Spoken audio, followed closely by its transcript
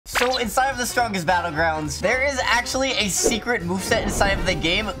So inside of the strongest Battlegrounds, there is actually a secret moveset inside of the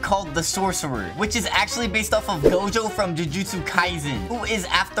game called the Sorcerer, which is actually based off of GOJO from Jujutsu Kaisen, who is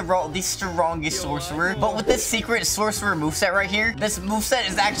after all the strongest sorcerer. But with this secret sorcerer moveset right here, this moveset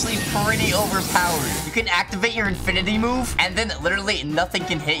is actually pretty overpowered. You can activate your infinity move, and then literally nothing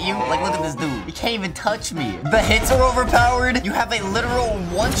can hit you. Like, look at this dude. He can't even touch me. The hits are overpowered. You have a literal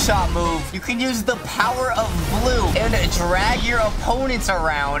one-shot move. You can use the power of blue and drag your opponents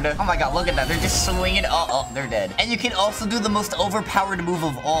around. Oh my god, look at that. They're just swinging. Oh, they're dead. And you can also do the most overpowered move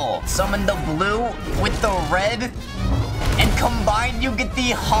of all. Summon the blue with the red, and combined you get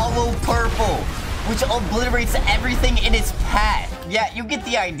the hollow purple, which obliterates everything in its path. Yeah, you get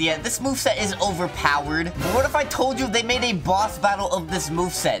the idea. This moveset is overpowered. But what if I told you they made a boss battle of this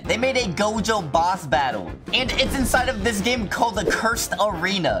moveset? They made a GOJO boss battle. And it's inside of this game called the Cursed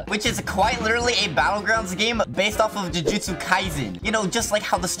Arena, which is quite literally a Battlegrounds game based off of Jujutsu Kaisen. You know, just like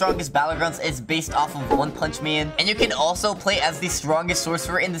how the strongest Battlegrounds is based off of One Punch Man. And you can also play as the strongest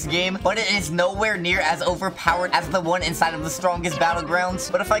sorcerer in this game, but it is nowhere near as overpowered as the one inside of the strongest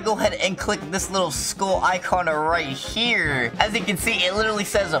Battlegrounds. But if I go ahead and click this little skull icon right here, as you can see, it literally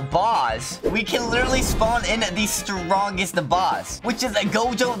says a boss. We can literally spawn in the strongest boss, which is a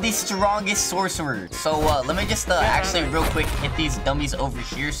GOJO, the strongest sorcerer. So let me just actually real quick hit these dummies over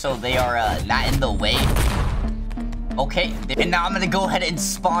here so they are not in the way. Okay, and now I'm gonna go ahead and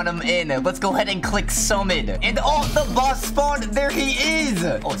spawn him in. Let's go ahead and click summon. And oh, the boss spawned. There he is.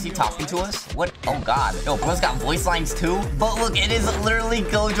 Oh, is he talking to us? What? Oh, God. Yo, bro's got voice lines too. But look, it is literally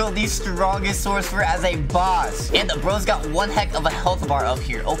GOJO, the strongest sorcerer as a boss. And bro's got one heck of a health bar up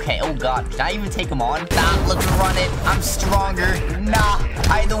here. Okay, oh, God. Can I even take him on? Nah, let's run it. I'm stronger. Nah,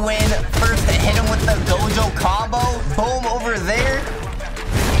 I win. First, hit him with the GOJO combo. Boom, over there.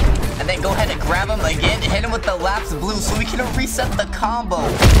 And then go ahead and grab him again, hit him with the lapse blue so we can reset the combo.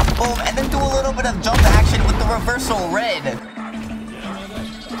 Boom, and then do a little bit of jump action with the reversal red.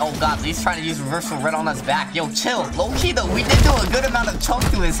 Oh god, he's trying to use reversal red on us back. Yo, chill. Low-key though, we did do a good amount of chunk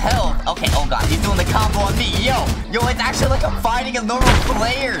to his health. Okay, oh god, he's doing the combo on me. Yo, it's actually like I'm fighting a normal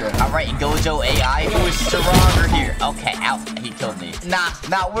player. Alright, GOJO AI, who is stronger here? Okay, ow, he killed me. Nah,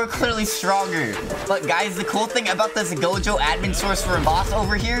 we're clearly stronger. But guys, the cool thing about this GOJO admin sorcerer boss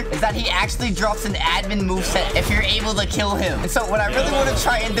over here is that he actually drops an admin moveset if you're able to kill him. And so what I really want to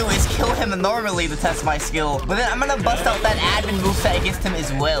try and do is kill him normally to test my skill. But then I'm gonna bust out that admin moveset against him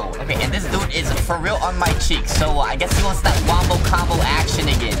as well. Okay, and this dude is for real on my cheek, so I guess he wants that wombo combo action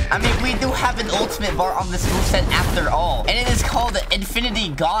again. I mean, we do have an ultimate bar on this moveset after all, and it is called Infinity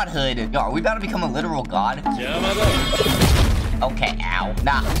Godhood. Yo, are we about to become a literal god? Okay, ow.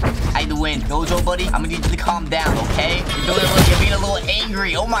 Nah, I win. GOJO, buddy, I'm gonna need you to calm down, okay? You're being a little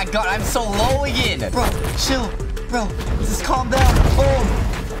angry. Oh my god, I'm so low again. Bro, chill. Bro, just calm down.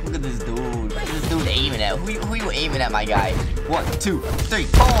 Boom. Look at this dude. What is this dude aiming at? Who you aiming at, my guy? 1, 2, 3,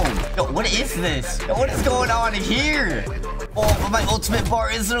 boom! Yo, what is this? Yo, what is going on here? Oh, my ultimate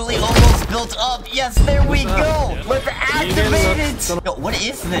bar is literally almost built up. Yes, there we go. Let's activate it. Yo, what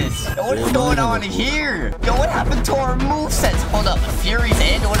is this? Yo, what is going on here? Yo, what happened to our movesets? Hold up, Fury's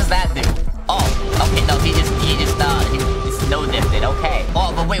End? What does that do? Oh, okay, no, he just no-dipped it, okay.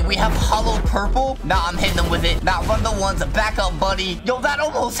 Oh, but wait, we have hollow purple? Nah, I'm hitting them with it. Nah, run the ones, back up, buddy. Yo, that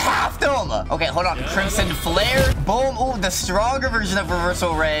almost halved them. Okay, hold on, Crimson Flare. Boom, ooh, the stronger version of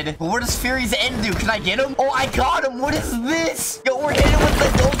reversal red. But what does Fury's End do? Can I get him? Oh, I got him. What is this? Yo, we're hitting with the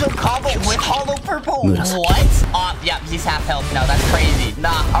GOJO combo with hollow purple. What? Oh, yeah, he's half health. No, that's crazy.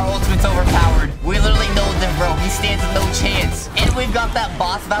 Nah, our ultimate's overpowered. We literally know them, bro. He stands no chance. And we've got that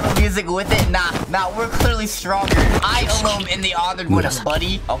boss battle music with it. Nah, we're clearly stronger. I alone in the honored with us,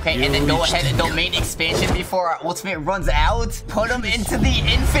 buddy. Okay, and then go ahead and domain expansion before our ultimate runs out. Put him into the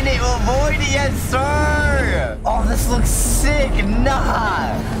infinite void. Yes, sir. Oh, this looks sick.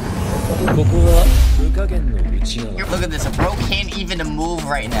 Nah. Look at this, bro can't even move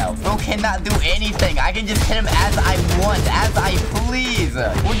right now. Bro cannot do anything. I can just hit him as I want, as I please.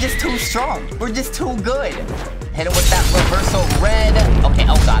 We're just too strong. We're just too good. Hit him with that reversal red. Okay,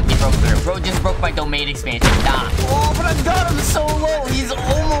 oh god, he broke through. Bro just broke my domain expansion. Nah. Oh, but I got him so low. He's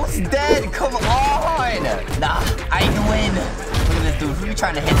almost dead. Come on. Nah, I win. Look at this dude. Who are you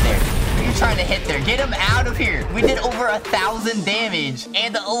trying to hit there? Who are you trying to hit there? Get him out of here. We did over 1,000 damage.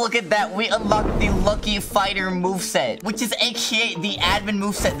 And look at that. We unlocked the Lucky Fighter moveset, which is aka the admin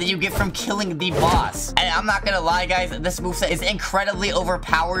moveset that you get from killing the boss. And I'm not gonna lie, guys. This moveset is incredibly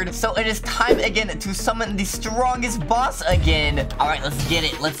overpowered. So it is time again to summon the strongest boss again. All right, let's get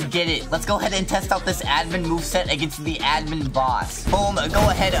it. Let's get it. Let's go ahead and test out this admin moveset against the admin boss. Boom. Go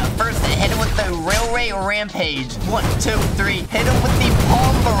ahead. First, hit him with the Railway Rampage. 1, 2, 3. Hit him with the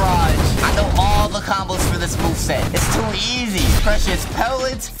Palm Barrage. combos for this moveset. It's too easy. Precious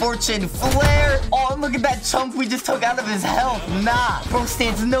Pellets, Fortune Flare. Oh, look at that chunk we just took out of his health. Nah, bro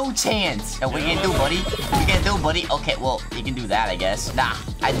stands no chance. Now, what you gonna do, buddy? What you gonna do, buddy? Okay, well, you can do that, I guess. Nah,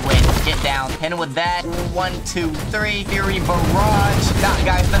 I'd win. Get down. Hit him with that. 1, 2, 3. Fury Barrage. Nah,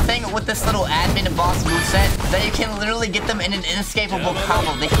 guys, the thing with this little admin and boss moveset is that you can literally get them in an inescapable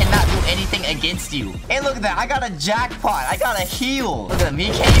combo. They cannot do anything against you. Hey, look at that. I got a jackpot. I got a heal. Look at him. He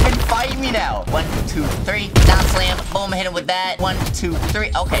can't even fight me now. 1, 2, 3. Down slam. Boom. Hit him with that. 1, 2,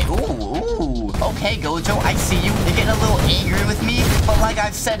 3. Okay. Ooh. Okay, Gojo. I see you. You're getting a little angry with me. But like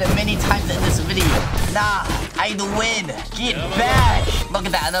I've said many times in this video, nah, I'd win. Get back. Look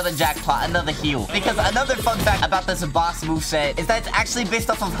at that. Another jackpot. Another heal. Because another fun fact about this boss moveset is that it's actually based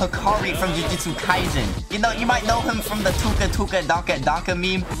off of Hikari from Jujutsu Kaisen. You know, you might know him from the Tuka Tuka Donka Donka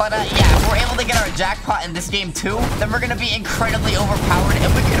meme. But yeah, if we're able to get our jackpot in this game too, then we're gonna be incredibly overpowered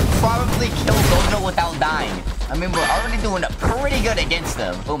and we could probably kill Gojo without dying. I mean, we're already doing pretty good against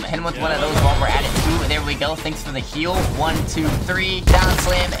them. Boom, hit him with one of those while we're at it too. There we go. Thanks for the heal. 1, 2, 3. Down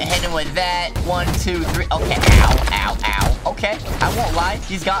slam. Hit him with that. 1, 2, 3. Okay. Ow, ow, ow. Okay. I won't lie.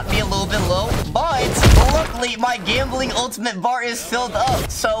 He's got me a little bit low. But luckily, my gambling ultimate bar is filled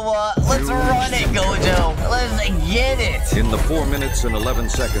up. So, let's run it, Gojo. Let's get it. In the 4 minutes and 11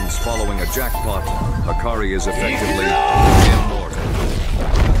 seconds following a jackpot, Hikari is effectively immortal.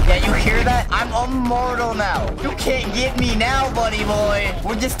 Yeah, you hear that? I'm immortal now. You can't get me now, buddy boy.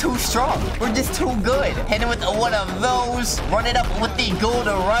 We're just too strong. We're just too good. Hit him with one of those. Run it up with the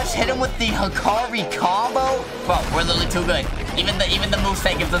Golden Rush. Hit him with the Hikari combo. Bro, we're literally too good. Even the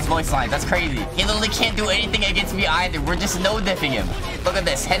moveset gives us voice lines. That's crazy. He literally can't do anything against me either. We're just no-diffing him. Look at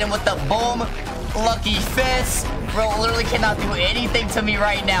this. Hit him with the boom. Lucky fist. Bro, literally cannot do anything to me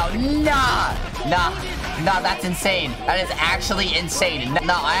right now. Nah, that's insane. That is actually insane.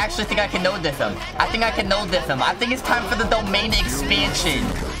 No, I actually think I can no-diff him. I think I can no-diff him. I think it's time for the domain expansion.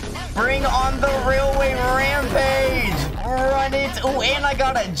 Bring on the railway rampage. Run it. Oh, and I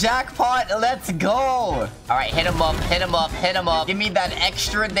got a jackpot. Let's go. All right, hit him up, hit him up, hit him up. Give me that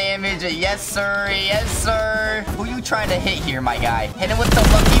extra damage. Yes, sir. Yes, sir. Who you trying to hit here, my guy? Hit him with the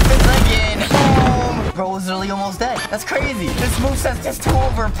lucky fist again. Boom. Bro was literally almost dead. That's crazy. This moveset's just too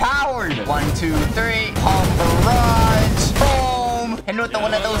overpowered. 1, 2, 3. Palm barrage. Boom. Hit him with the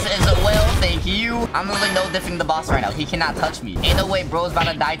one of those as well. Thank you. I'm literally no-diffing the boss right now. He cannot touch me. Ain't no way bro's about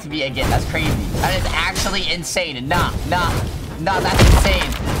to die to me again. That's crazy. That is actually insane. Nah, that's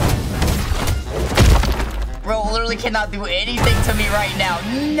insane. Bro literally cannot do anything to me right now.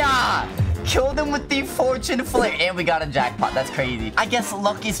 Nah. Killed him with the Fortune Flare. And we got a jackpot. That's crazy. I guess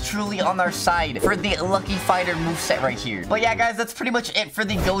luck is truly on our side for the Lucky Fighter moveset right here. But yeah, guys, that's pretty much it for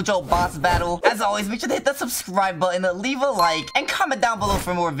the GOJO boss battle. As always, make sure to hit that subscribe button, leave a like, and comment down below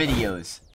for more videos.